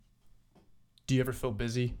Do you ever feel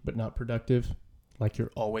busy but not productive? Like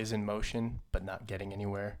you're always in motion but not getting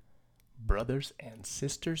anywhere? Brothers and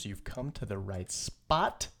sisters, you've come to the right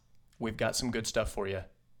spot. We've got some good stuff for you.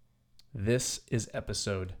 This is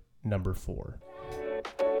episode number 4.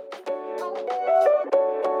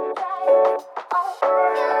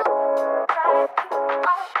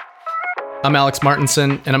 I'm Alex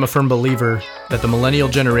Martinson, and I'm a firm believer that the millennial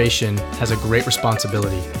generation has a great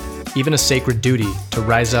responsibility, even a sacred duty, to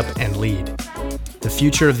rise up and lead. The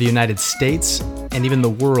future of the United States and even the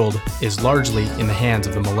world is largely in the hands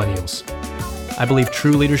of the millennials. I believe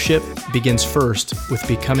true leadership begins first with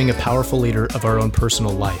becoming a powerful leader of our own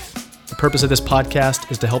personal life. The purpose of this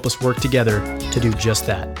podcast is to help us work together to do just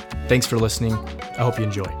that. Thanks for listening. I hope you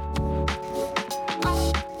enjoy.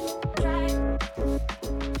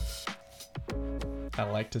 I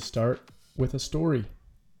like to start with a story.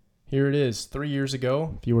 Here it is. 3 years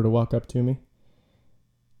ago, if you were to walk up to me,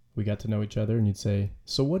 we got to know each other and you'd say,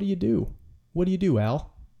 "So what do you do? What do you do,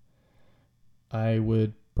 Al?" I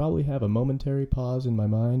would probably have a momentary pause in my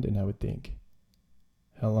mind and I would think,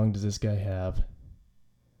 how long does this guy have?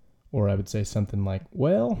 Or I would say something like,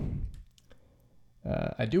 well,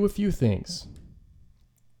 I do a few things.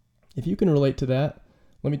 If you can relate to that,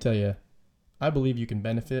 let me tell you, I believe you can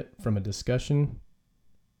benefit from a discussion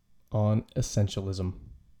on essentialism.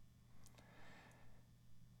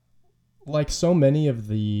 Like so many of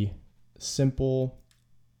the simple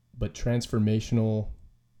but transformational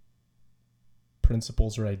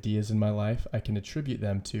principles or ideas in my life, I can attribute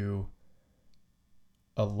them to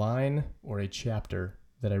a line or a chapter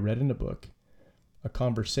that I read in a book, a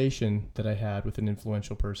conversation that I had with an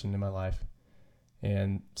influential person in my life,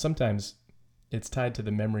 and sometimes it's tied to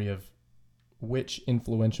the memory of which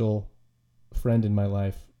influential friend in my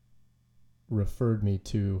life referred me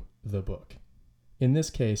to the book. In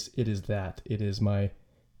this case, it is my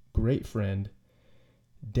great friend,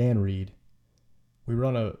 Dan Reed. We were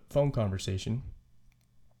on a phone conversation,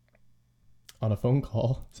 on a phone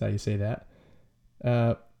call, that's how you say that,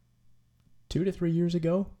 2 to 3 years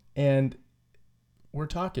ago, and we're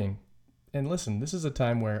talking. And listen, this is a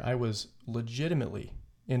time where I was legitimately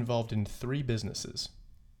involved in 3 businesses.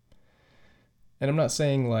 And I'm not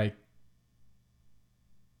saying like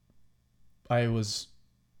I was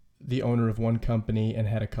the owner of one company and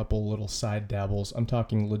had a couple little side dabbles. I'm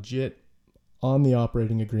talking legit on the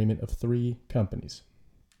operating agreement of 3 companies.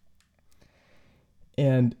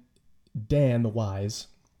 And Dan, the wise,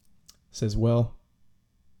 says, well,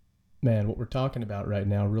 man, what we're talking about right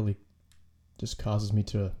now really just causes me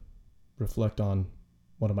to reflect on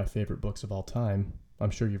one of my favorite books of all time.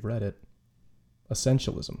 I'm sure you've read it,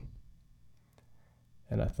 Essentialism.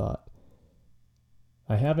 And I thought,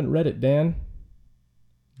 I haven't read it, Dan.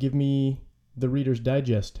 Give me the Reader's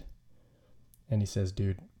Digest. And he says,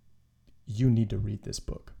 dude, you need to read this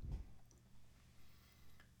book.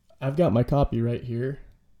 I've got my copy right here.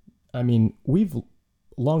 I mean, we've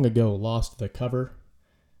long ago lost the cover.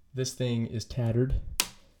 This thing is tattered.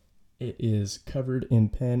 It is covered in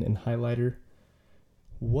pen and highlighter.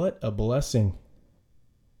 What a blessing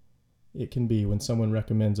it can be when someone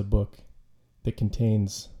recommends a book that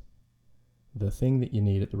contains the thing that you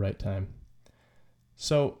need at the right time.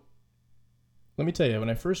 So, let me tell you, when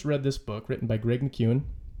I first read this book written by Greg McKeown,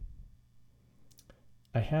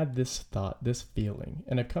 I had this thought, this feeling,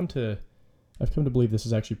 and I've come to believe this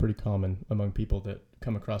is actually pretty common among people that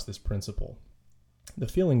come across this principle. The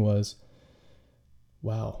feeling was,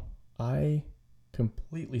 wow, I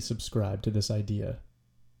completely subscribe to this idea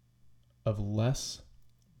of less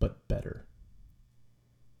but better.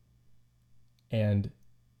 And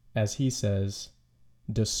as he says,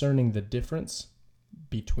 discerning the difference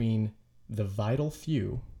between the vital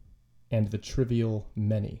few and the trivial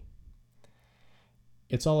many.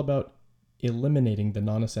 It's all about eliminating the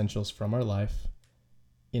non-essentials from our life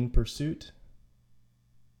in pursuit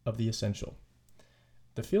of the essential.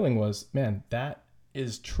 The feeling was, man, that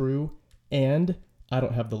is true, and I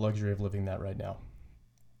don't have the luxury of living that right now.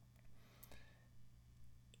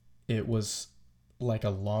 It was like a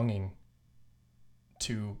longing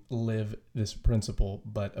to live this principle,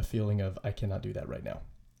 but a feeling of, I cannot do that right now.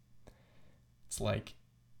 It's like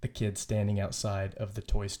the kid standing outside of the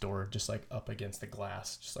toy store, just like up against the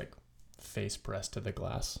glass, just like face pressed to the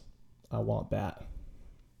glass. I want that.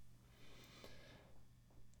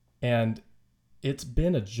 And it's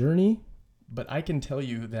been a journey, but I can tell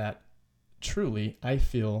you that truly I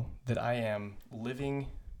feel that I am living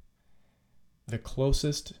the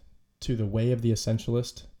closest to the way of the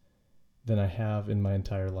essentialist than I have in my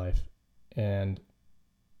entire life. And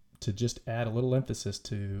to just add a little emphasis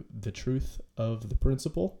to the truth of the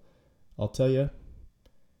principle, I'll tell you,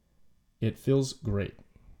 It feels great.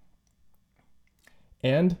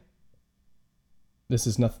 And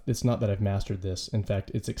it's not that I've mastered this. In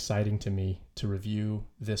fact, it's exciting to me to review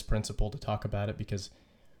this principle, to talk about it, because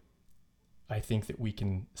I think that we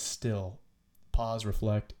can still pause,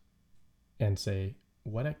 reflect, and say,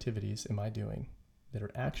 what activities am I doing that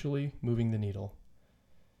are actually moving the needle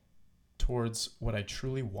towards what I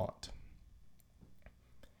truly want?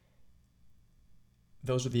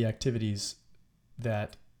 Those are the activities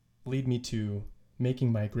that lead me to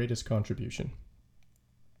making my greatest contribution.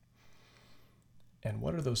 And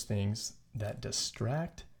what are those things that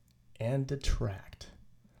distract and detract?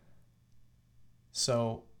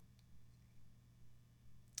 So,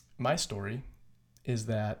 my story is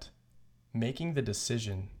that making the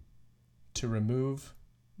decision to remove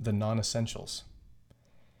the non-essentials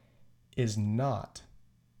is not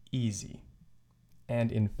easy,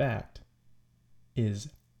 and in fact is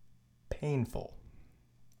painful.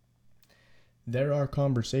 There are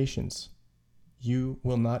conversations you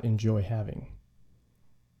will not enjoy having.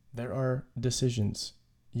 There are decisions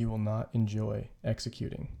you will not enjoy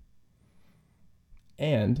executing.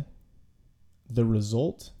 And the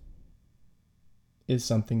result is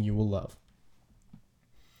something you will love.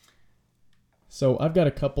 So I've got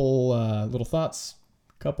a couple little thoughts,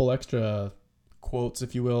 a couple extra quotes,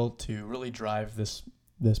 if you will, to really drive this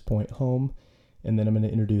point home. And then I'm going to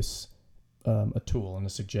introduce a tool and a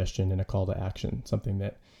suggestion and a call to action, something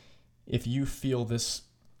that if you feel this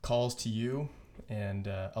calls to you and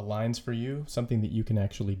aligns for you, something that you can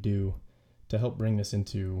actually do to help bring this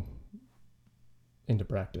into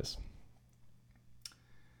practice.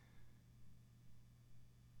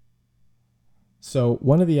 So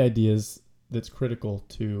one of the ideas that's critical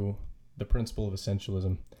to the principle of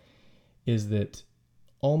essentialism is that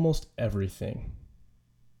almost everything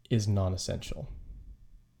is non-essential.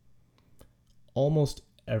 Almost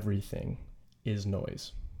everything is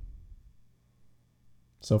noise.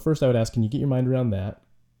 So first I would ask, can you get your mind around that?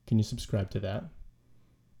 Can you subscribe to that?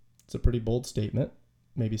 It's a pretty bold statement.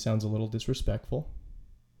 Maybe sounds a little disrespectful.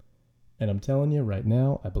 And I'm telling you right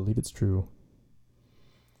now, I believe it's true.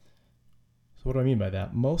 So what do I mean by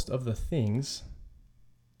that? Most of the things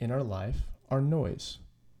in our life are noise.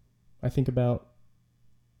 I think about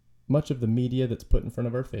much of the media that's put in front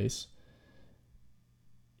of our face.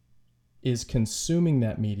 Is consuming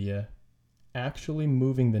that media actually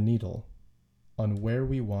moving the needle on where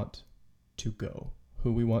we want to go,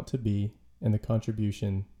 who we want to be, and the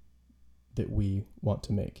contribution that we want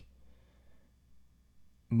to make?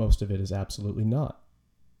 Most of it is absolutely not.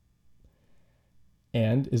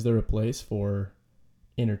 And is there a place for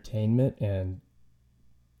entertainment and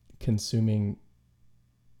consuming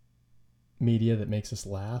media that makes us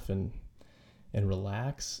laugh and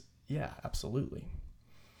relax? Yeah, absolutely.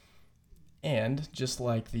 And just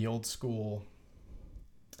like the old school,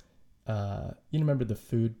 you remember the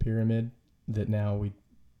food pyramid that now we,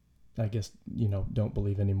 I guess, don't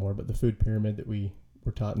believe anymore, but the food pyramid that we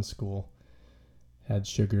were taught in school had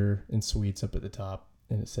sugar and sweets up at the top,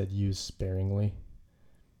 and it said use sparingly.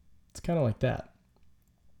 It's kind of like that.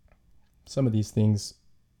 Some of these things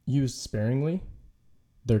used sparingly,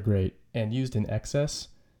 they're great, and used in excess,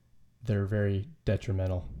 they're very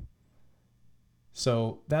detrimental.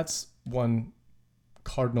 So that's one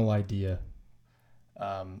cardinal idea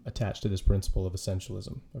attached to this principle of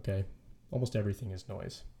essentialism, okay? Almost everything is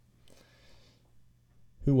noise.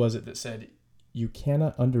 Who was it that said, you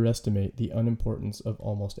cannot underestimate the unimportance of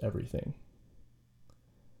almost everything?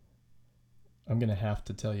 I'm going to have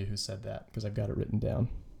to tell you who said that because I've got it written down.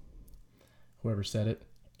 Whoever said it,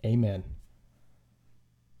 amen.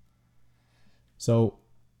 So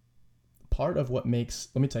part of what makes,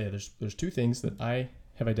 let me tell you, there's two things that I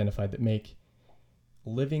have identified that make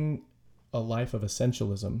living a life of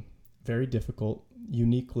essentialism very difficult,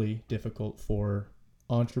 uniquely difficult for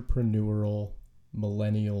entrepreneurial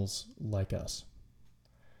millennials like us.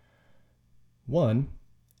 One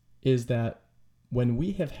is that when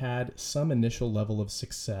we have had some initial level of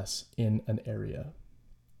success in an area,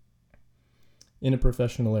 in a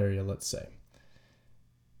professional area, let's say,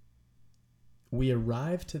 we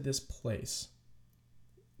arrive to this place.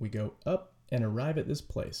 We go up and arrive at this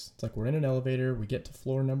place. It's like we're in an elevator. We get to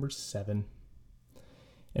floor number 7.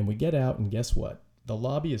 And we get out, and guess what? The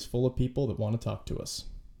lobby is full of people that want to talk to us.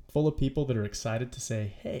 Full of people that are excited to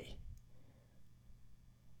say, hey,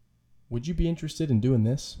 would you be interested in doing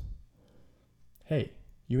this? Hey,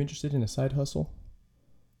 you interested in a side hustle?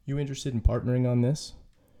 You interested in partnering on this?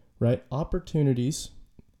 Right? Opportunities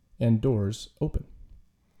and doors open.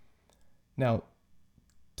 Now,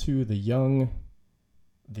 to the young,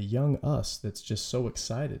 the young us that's just so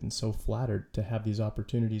excited and so flattered to have these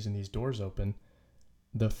opportunities and these doors open,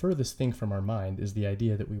 the furthest thing from our mind is the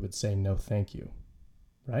idea that we would say no thank you,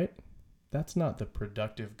 right? That's not the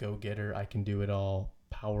productive, go-getter, I can do it all,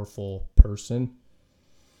 powerful person.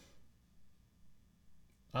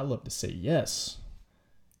 I love to say yes.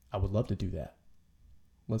 I would love to do that.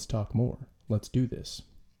 Let's talk more. Let's do this.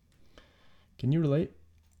 Can you relate?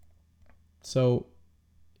 So,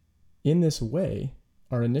 in this way,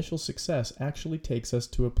 our initial success actually takes us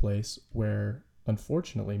to a place where,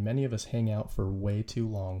 unfortunately, many of us hang out for way too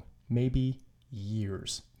long, maybe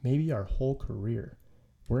years, maybe our whole career.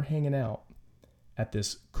 We're hanging out at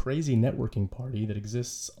this crazy networking party that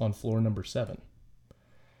exists on floor number 7.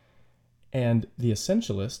 And the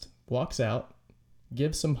essentialist walks out,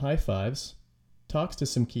 gives some high fives, talks to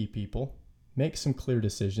some key people, makes some clear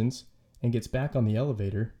decisions, and gets back on the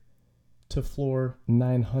elevator to floor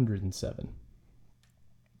 907.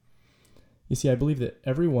 You see, I believe that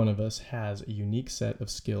every one of us has a unique set of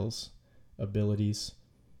skills, abilities,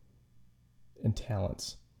 and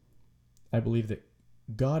talents. I believe that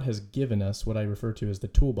God has given us what I refer to as the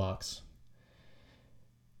toolbox.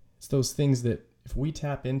 It's those things that if we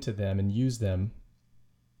tap into them and use them,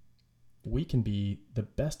 we can be the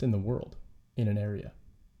best in the world in an area.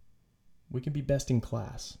 We can be best in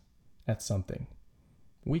class at something.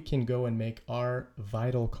 We can go and make our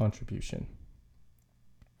vital contribution.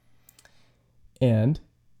 And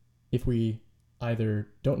if we either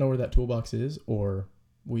don't know where that toolbox is, or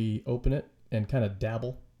we open it and kind of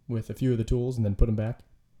dabble with a few of the tools and then put them back,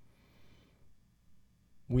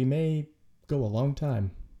 we may go a long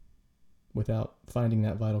time without finding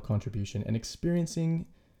that vital contribution and experiencing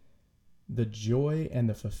the joy and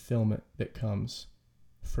the fulfillment that comes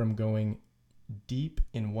from going deep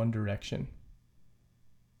in one direction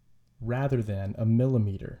rather than a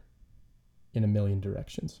millimeter in a million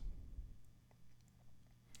directions.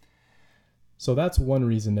 So that's one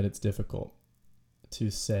reason that it's difficult to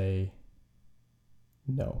say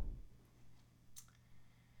no.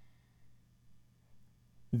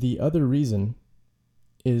 The other reason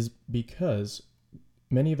is because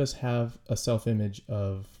many of us have a self-image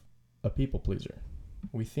of a people pleaser.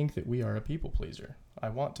 We think that we are a people pleaser. I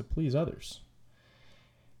want to please others.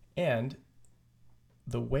 And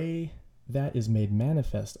the way that is made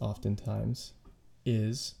manifest oftentimes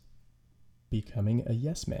is becoming a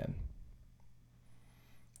yes man.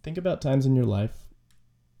 Think about times in your life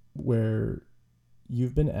where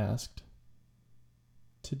you've been asked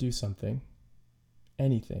to do something,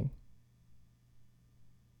 anything,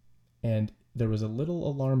 and there was a little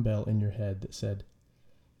alarm bell in your head that said,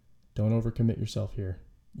 don't overcommit yourself here.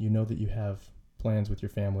 You know that you have plans with your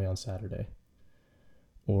family on Saturday.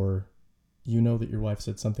 Or you know that your wife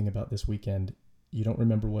said something about this weekend. You don't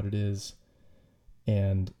remember what it is.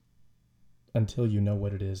 And until you know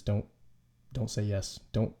what it is, don't say yes.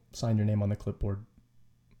 Don't sign your name on the clipboard.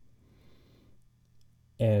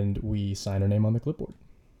 And we sign our name on the clipboard.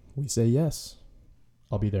 We say yes.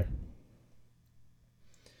 I'll be there.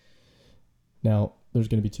 Now, there's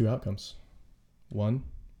going to be 2 outcomes. One,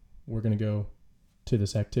 we're going to go to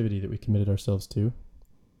this activity that we committed ourselves to,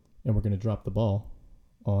 and we're going to drop the ball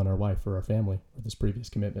on our wife or our family or this previous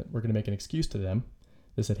commitment. We're going to make an excuse to them.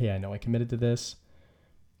 They said, hey, I know I committed to this,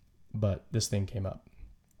 but this thing came up.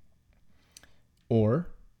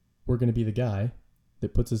 Or we're going to be the guy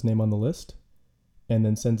that puts his name on the list and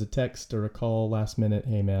then sends a text or a call last minute,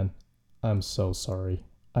 hey man, I'm so sorry.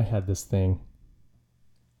 I had this thing.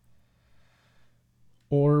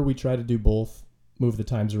 Or we try to do both, move the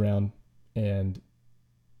times around, and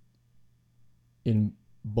in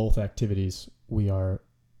both activities, we are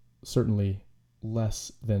certainly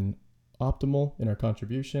less than optimal in our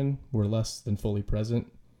contribution. We're less than fully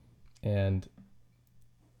present, and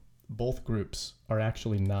both groups are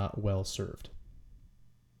actually not well served.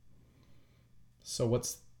 So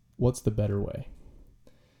what's the better way?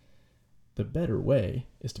 The better way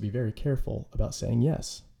is to be very careful about saying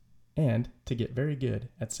yes and to get very good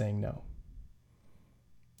at saying no.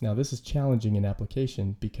 Now, this is challenging in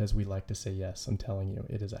application because we like to say yes. I'm telling you,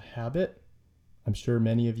 it is a habit. I'm sure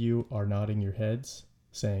many of you are nodding your heads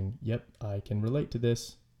saying, yep, I can relate to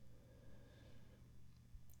this.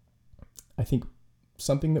 I think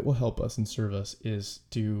something that will help us and serve us is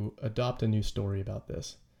to adopt a new story about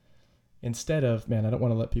this. Instead of, man, I don't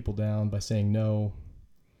want to let people down by saying no,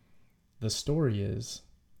 the story is,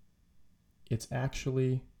 it's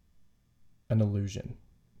actually an illusion.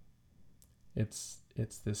 It's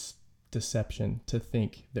this deception to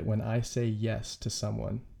think that when I say yes to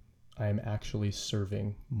someone, I am actually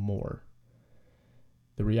serving more.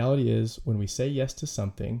 The reality is, when we say yes to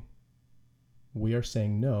something, we are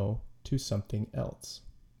saying no to something else.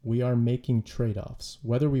 We are making trade-offs.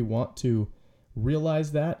 Whether we want to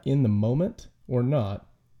realize that in the moment or not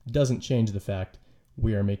doesn't change the fact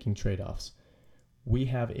we are making trade-offs. We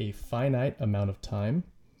have a finite amount of time.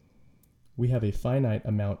 We have a finite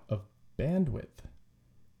amount of bandwidth.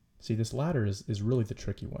 See, this latter is really the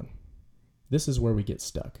tricky one. This is where we get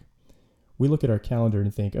stuck. We look at our calendar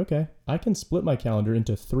and think, okay, I can split my calendar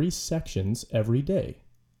into 3 sections every day.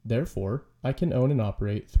 Therefore, I can own and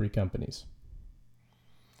operate 3 companies.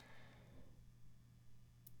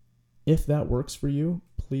 If that works for you,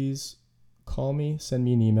 please call me, send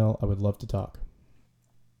me an email. I would love to talk.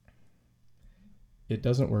 It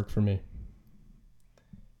doesn't work for me.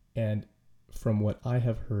 And from what I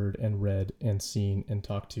have heard and read and seen and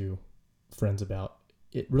talked to friends about,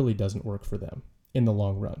 it really doesn't work for them in the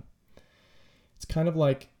long run. It's kind of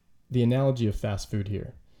like the analogy of fast food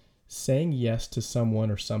here. Saying yes to someone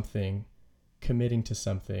or something, committing to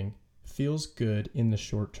something, feels good in the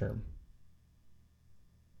short term.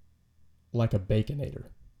 Like a Baconator.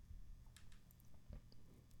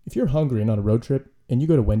 If you're hungry and on a road trip and you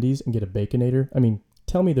go to Wendy's and get a Baconator,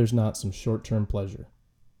 tell me there's not some short-term pleasure.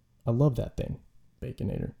 I love that thing,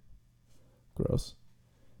 Baconator. Gross.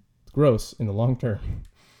 It's gross in the long term.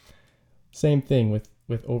 Same thing with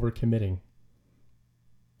overcommitting.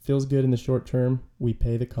 Feels good in the short term, we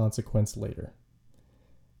pay the consequence later.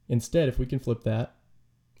 Instead, if we can flip that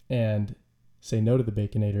and say no to the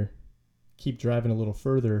Baconator, keep driving a little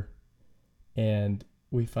further, and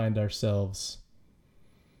we find ourselves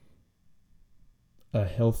a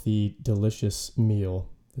healthy, delicious meal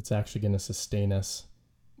that's actually going to sustain us,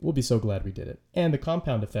 we'll be so glad we did it. And the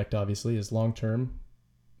compound effect, obviously, is long-term.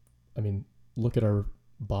 Look at our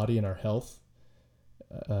body and our health.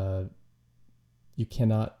 You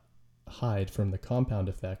cannot hide from the compound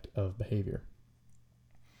effect of behavior.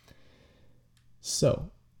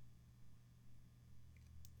 So,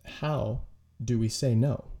 how do we say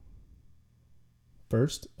no?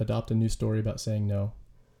 First, adopt a new story about saying no.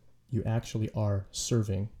 You actually are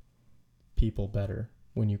serving people better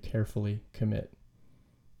when you carefully commit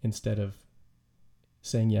instead of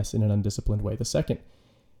saying yes in an undisciplined way. The second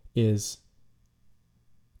is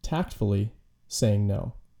tactfully saying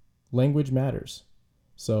no. Language matters.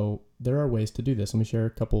 So there are ways to do this. Let me share a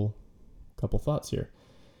couple thoughts here.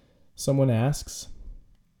 Someone asks,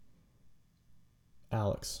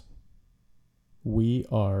 Alex, we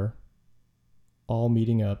are all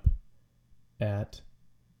meeting up at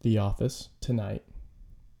the office tonight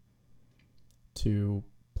to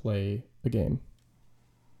play a game.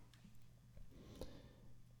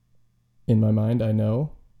 In my mind, I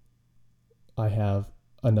know I have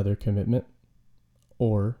another commitment,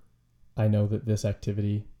 or I know that this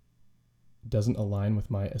activity doesn't align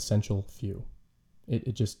with my essential few.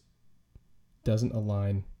 It just doesn't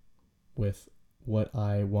align with what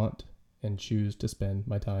I want and choose to spend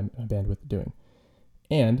my time and my bandwidth doing.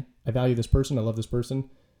 And I value this person. I love this person.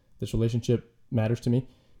 This relationship matters to me.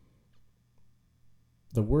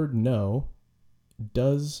 The word no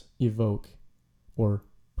does evoke or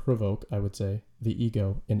provoke, I would say, the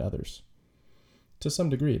ego in others. To some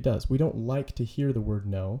degree, it does. We don't like to hear the word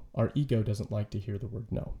no. Our ego doesn't like to hear the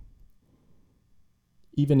word no.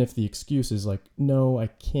 Even if the excuse is like, no, I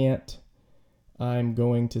can't. I'm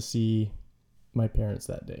going to see my parents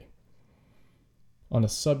that day. On a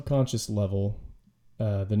subconscious level,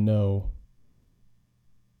 the no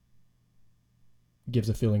gives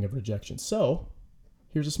a feeling of rejection. So,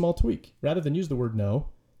 here's a small tweak. Rather than use the word no,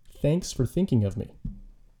 thanks for thinking of me.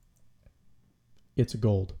 It's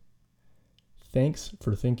gold. Thanks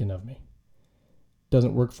for thinking of me.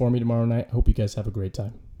 Doesn't work for me tomorrow night. Hope you guys have a great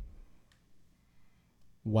time.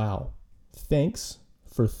 Wow. Thanks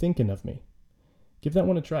for thinking of me. Give that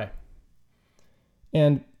one a try.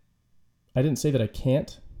 And I didn't say that I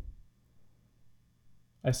can't.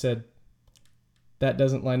 I said, that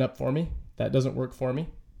doesn't line up for me. That doesn't work for me.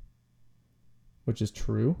 Which is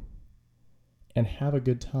true. And have a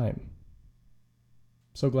good time.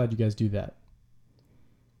 So glad you guys do that.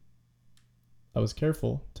 I was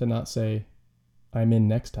careful to not say, I'm in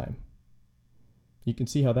next time. You can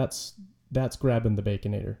see how that's grabbing the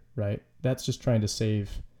Baconator, right? That's just trying to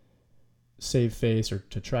save face, or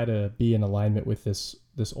to try to be in alignment with this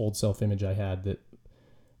old self-image I had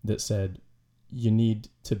that said, you need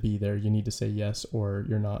to be there, you need to say yes, or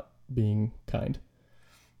you're not being kind.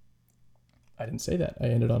 I didn't say that. I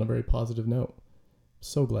ended on a very positive note.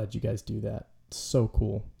 So glad you guys do that. So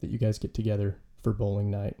cool that you guys get together for bowling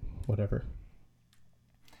night, whatever.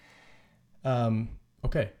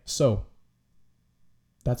 Okay, so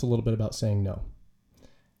that's a little bit about saying no.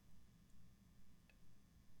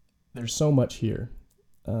 there's so much here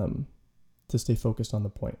to stay focused on the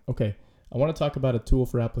point. Okay, I want to talk about a tool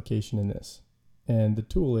for application in this. And the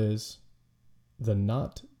tool is the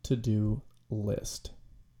not to do list.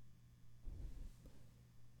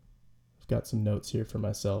 I've got some notes here for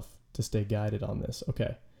myself to stay guided on this.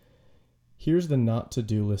 Okay, here's the not to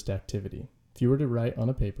do list activity. If you were to write on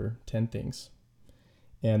a paper 10 things,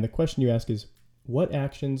 and the question you ask is, what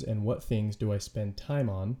actions and what things do I spend time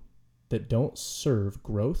on that don't serve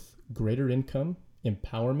growth, greater income,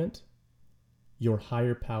 empowerment, your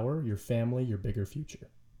higher power, your family, your bigger future?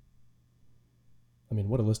 I mean,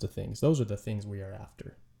 what a list of things. Those are the things we are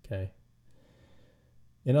after, okay?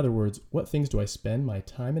 In other words, what things do I spend my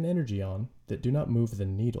time and energy on that do not move the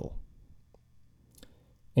needle?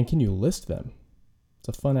 And can you list them? It's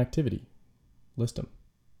a fun activity. List them.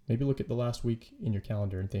 Maybe look at the last week in your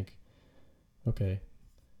calendar and think, okay,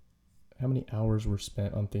 how many hours were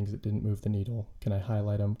spent on things that didn't move the needle? Can I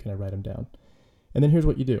highlight them? Can I write them down? And then here's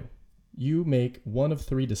what you do. You make one of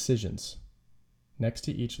 3 decisions next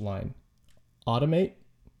to each line. Automate,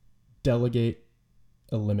 delegate,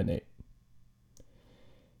 eliminate.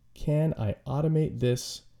 Can I automate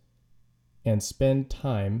this and spend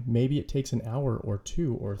time, maybe it takes an hour or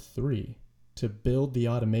 2 or 3, to build the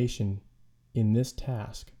automation in this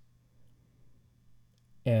task,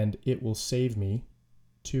 and it will save me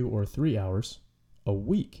 2 or 3 hours a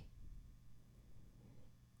week?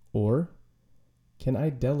 Or can I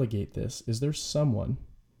delegate this? Is there someone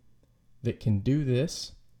that can do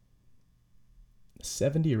this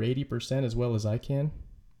 70 or 80% as well as I can?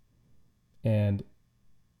 And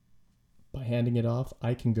by handing it off,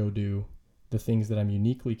 I can go do the things that I'm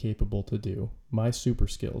uniquely capable to do. My super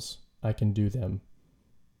skills, I can do them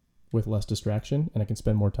with less distraction, and I can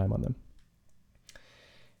spend more time on them.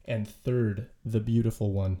 And third, the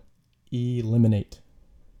beautiful one, eliminate.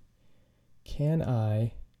 Can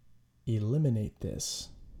I eliminate this?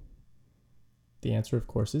 The answer, of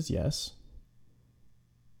course, is yes.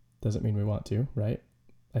 Doesn't mean we want to, right?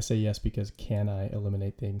 I say yes because can I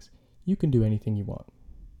eliminate things? You can do anything you want.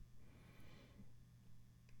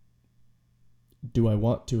 Do I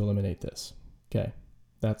want to eliminate this? Okay,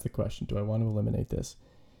 that's the question. Do I want to eliminate this?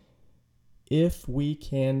 If we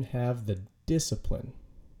can have the discipline,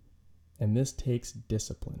 and this takes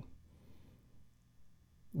discipline,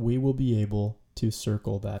 we will be able to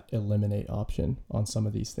circle that eliminate option on some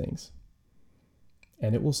of these things.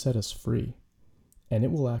 And it will set us free. And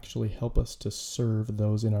it will actually help us to serve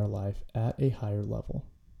those in our life at a higher level.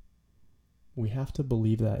 We have to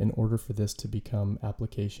believe that in order for this to become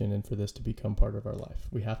application and for this to become part of our life.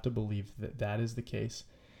 We have to believe that that is the case,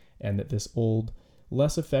 and that this old,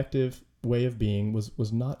 less effective way of being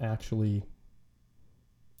was not actually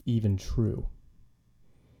even true.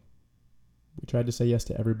 We tried to say yes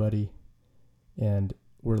to everybody, and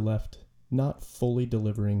we're left not fully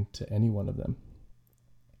delivering to any one of them.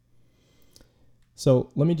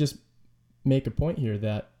 So let me just make a point here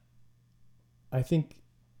that I think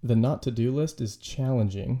the not to-do list is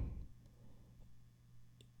challenging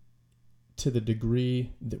to the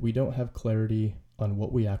degree that we don't have clarity on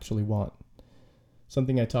what we actually want.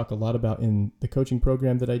 Something I talk a lot about in the coaching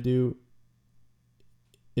program that I do.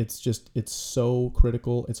 It's so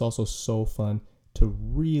critical. It's also so fun to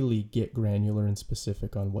really get granular and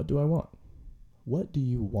specific on, what do I want? What do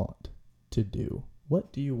you want to do?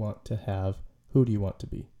 What do you want to have? Who do you want to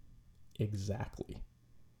be? Exactly.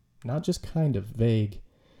 Not just kind of vague,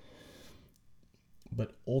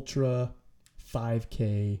 but ultra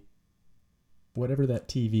 5K, whatever that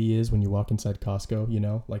TV is when you walk inside Costco, you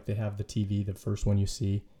know, like they have the TV, the first one you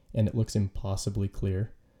see, and it looks impossibly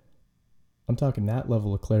clear. I'm talking that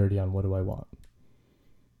level of clarity on what do I want.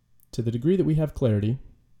 To the degree that we have clarity,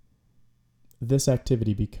 this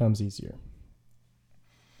activity becomes easier.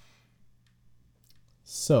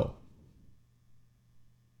 So,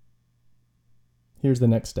 here's the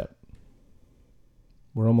next step.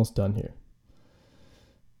 We're almost done here.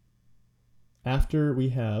 After we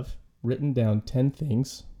have written down 10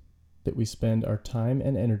 things that we spend our time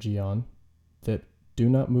and energy on that do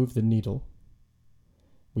not move the needle,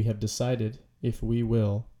 we have decided if we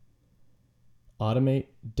will automate,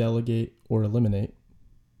 delegate, or eliminate.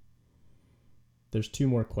 There's 2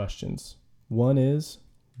 more questions. One is,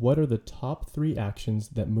 what are the top 3 actions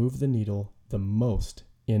that move the needle the most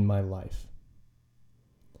in my life?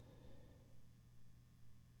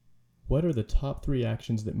 What are the top 3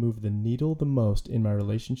 actions that move the needle the most in my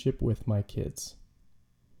relationship with my kids?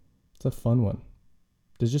 It's a fun one.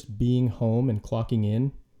 Does just being home and clocking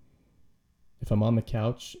in, if I'm on the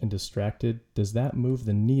couch and distracted, does that move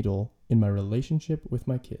the needle in my relationship with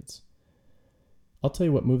my kids? I'll tell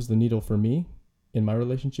you what moves the needle for me. in my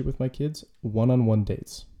relationship with my kids, one-on-one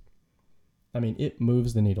dates. I mean, it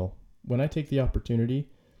moves the needle. When I take the opportunity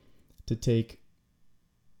to take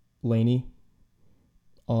Lainey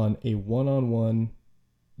on a one-on-one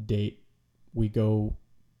date, we go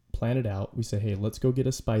plan it out. We say, hey, let's go get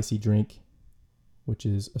a spicy drink, which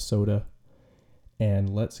is a soda, and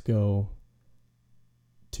let's go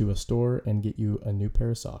to a store and get you a new pair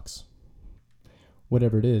of socks.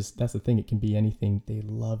 Whatever it is, that's the thing. It can be anything. They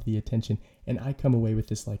love the attention. And I come away with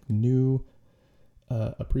this like new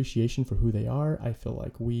appreciation for who they are. I feel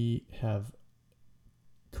like we have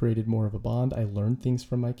created more of a bond. I learn things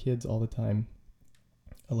from my kids all the time.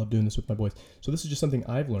 I love doing this with my boys. So this is just something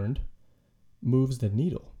I've learned moves the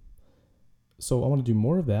needle. So I want to do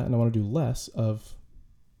more of that, and I want to do less of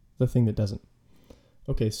the thing that doesn't.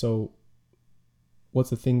 Okay, so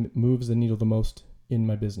what's the thing that moves the needle the most in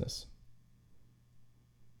my business?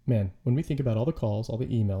 Man, when we think about all the calls, all the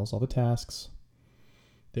emails, all the tasks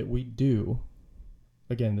that we do,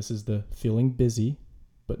 again, this is the feeling busy,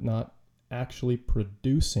 but not actually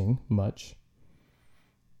producing much.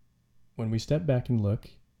 When we step back and look,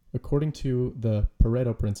 according to the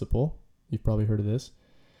Pareto principle, you've probably heard of this,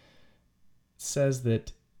 says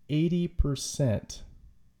that 80%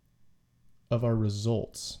 of our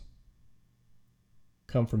results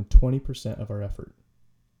come from 20% of our effort.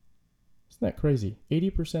 Isn't that crazy?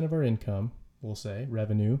 80% of our income, we'll say,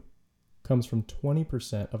 revenue, comes from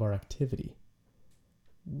 20% of our activity.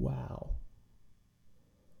 Wow.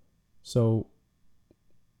 So,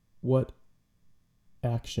 what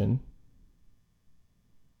action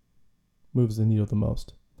moves the needle the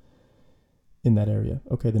most in that area?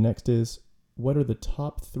 Okay, the next is, what are the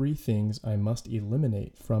top 3 things I must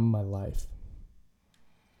eliminate from my life?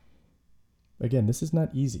 Again, this is not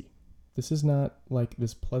easy. This is not like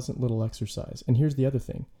this pleasant little exercise. And here's the other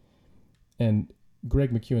thing. And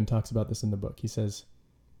Greg McKeown talks about this in the book. He says,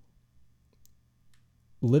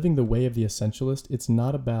 living the way of the essentialist, it's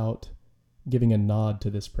not about giving a nod to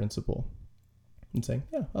this principle and saying,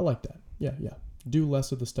 yeah, I like that. Yeah. Do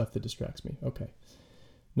less of the stuff that distracts me. Okay.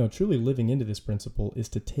 No, truly living into this principle is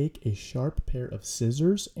to take a sharp pair of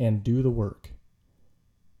scissors and do the work.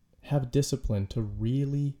 Have discipline to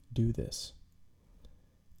really do this.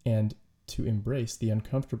 And to embrace the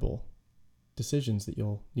uncomfortable decisions that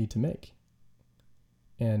you'll need to make.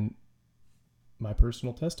 And my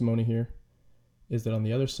personal testimony here is that on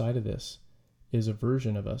the other side of this is a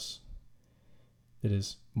version of us that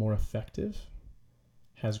is more effective,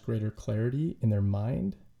 has greater clarity in their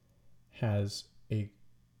mind, has a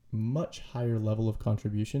much higher level of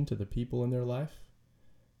contribution to the people in their life,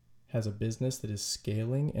 has a business that is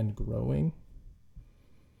scaling and growing,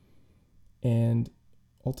 and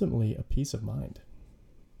ultimately a peace of mind.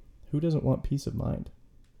 Who doesn't want peace of mind?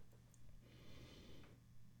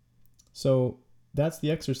 So that's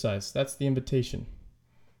the exercise. That's the invitation.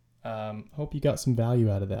 Hope you got some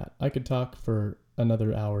value out of that. I could talk for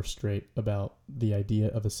another hour straight about the idea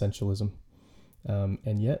of essentialism.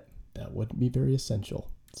 And yet that wouldn't be very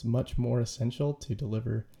essential. It's much more essential to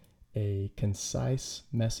deliver a concise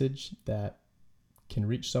message that can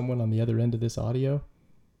reach someone on the other end of this audio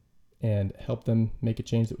and help them make a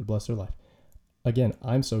change that would bless their life. Again,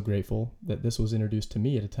 I'm so grateful that this was introduced to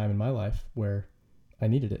me at a time in my life where I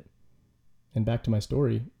needed it. And back to my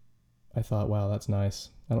story, I thought, wow, that's nice.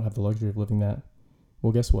 I don't have the luxury of living that.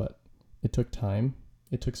 Well, guess what? It took time.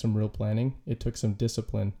 It took some real planning. It took some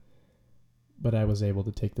discipline. But I was able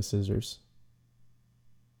to take the scissors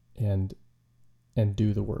and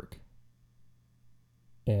do the work.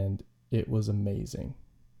 And it was amazing.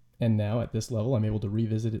 And now at this level, I'm able to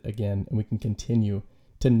revisit it again, and we can continue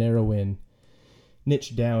to narrow in,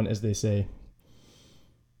 niche down, as they say,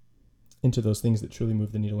 into those things that truly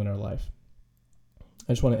move the needle in our life.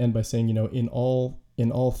 I just want to end by saying, in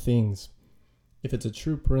all things, if it's a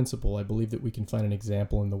true principle, I believe that we can find an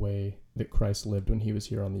example in the way that Christ lived when he was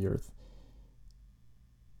here on the earth.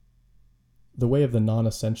 The way of the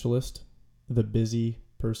non-essentialist, the busy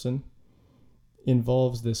person,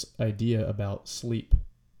 involves this idea about sleep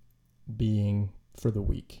being for the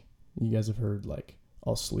weak. You guys have heard,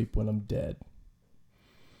 I'll sleep when I'm dead.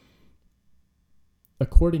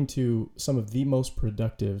 According to some of the most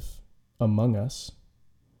productive among us,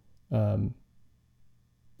 and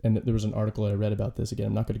there was an article that I read about this. Again,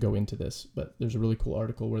 I'm not going to go into this, but there's a really cool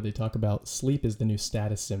article where they talk about sleep is the new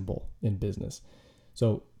status symbol in business.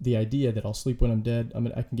 So the idea that I'll sleep when I'm dead,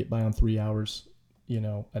 I can get by on 3 hours,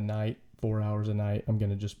 a night, 4 hours a night. I'm going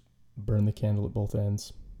to just burn the candle at both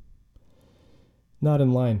ends. Not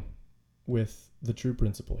in line with the true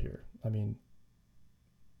principle here.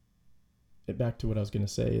 Back to what I was going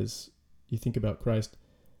to say is, you think about Christ,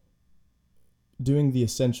 doing the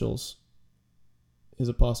essentials. His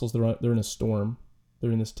apostles, they're in a storm.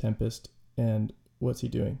 They're in this tempest. And what's he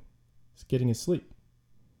doing? He's getting his sleep.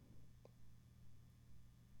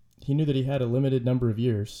 He knew that he had a limited number of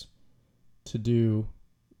years to do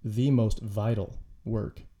the most vital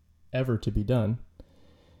work ever to be done.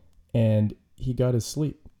 And he got his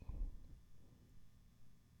sleep.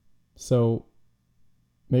 So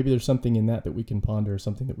maybe there's something in that we can ponder,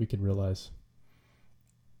 something that we could realize.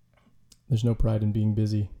 There's no pride in being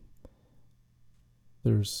busy.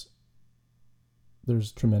 There's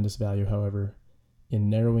tremendous value, however, in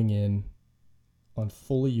narrowing in on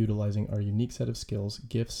fully utilizing our unique set of skills,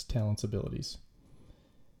 gifts, talents, abilities,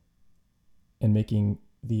 and making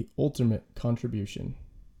the ultimate contribution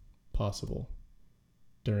possible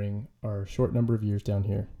during our short number of years down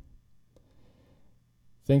here.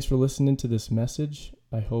 Thanks for listening to this message.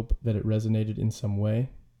 I hope that it resonated in some way.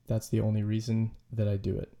 That's the only reason that I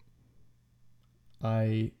do it.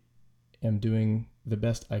 I am doing the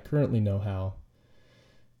best I currently know how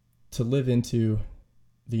to live into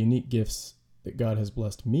the unique gifts that God has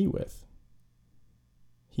blessed me with.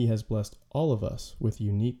 He has blessed all of us with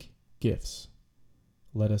unique gifts.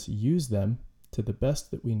 Let us use them to the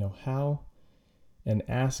best that we know how, and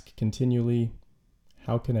ask continually,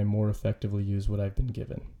 how can I more effectively use what I've been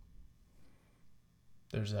given?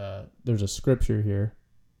 There's a scripture here.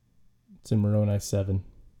 It's in Moroni 7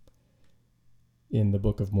 in the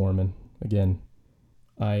Book of Mormon. Again,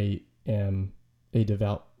 I am a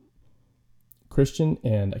devout Christian,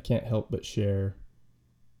 and I can't help but share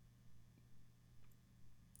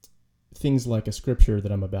things like a scripture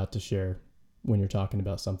that I'm about to share when you're talking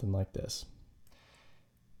about something like this.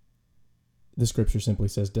 The scripture simply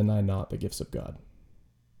says, "Deny not the gifts of God."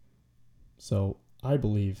 So I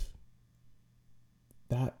believe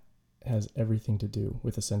that has everything to do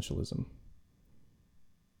with essentialism.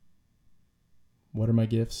 What are my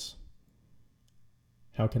gifts?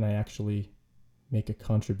 How can I actually make a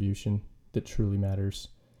contribution that truly matters?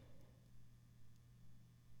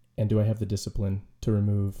 And do I have the discipline to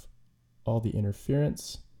remove all the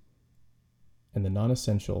interference and the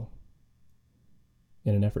non-essential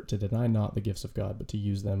in an effort to deny not the gifts of God, but to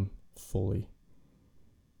use them fully?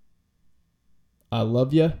 I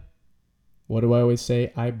love you. What do I always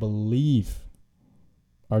say? I believe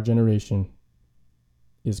our generation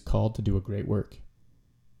is called to do a great work.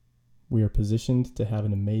 We are positioned to have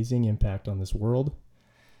an amazing impact on this world,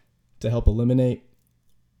 to help eliminate,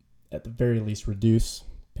 at the very least, reduce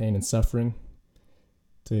pain and suffering,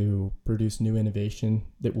 to produce new innovation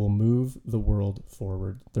that will move the world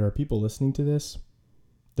forward. There are people listening to this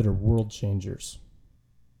that are world changers.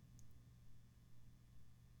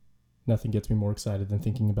 Nothing gets me more excited than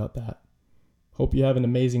thinking about that. Hope you have an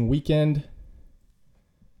amazing weekend.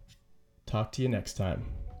 Talk to you next time.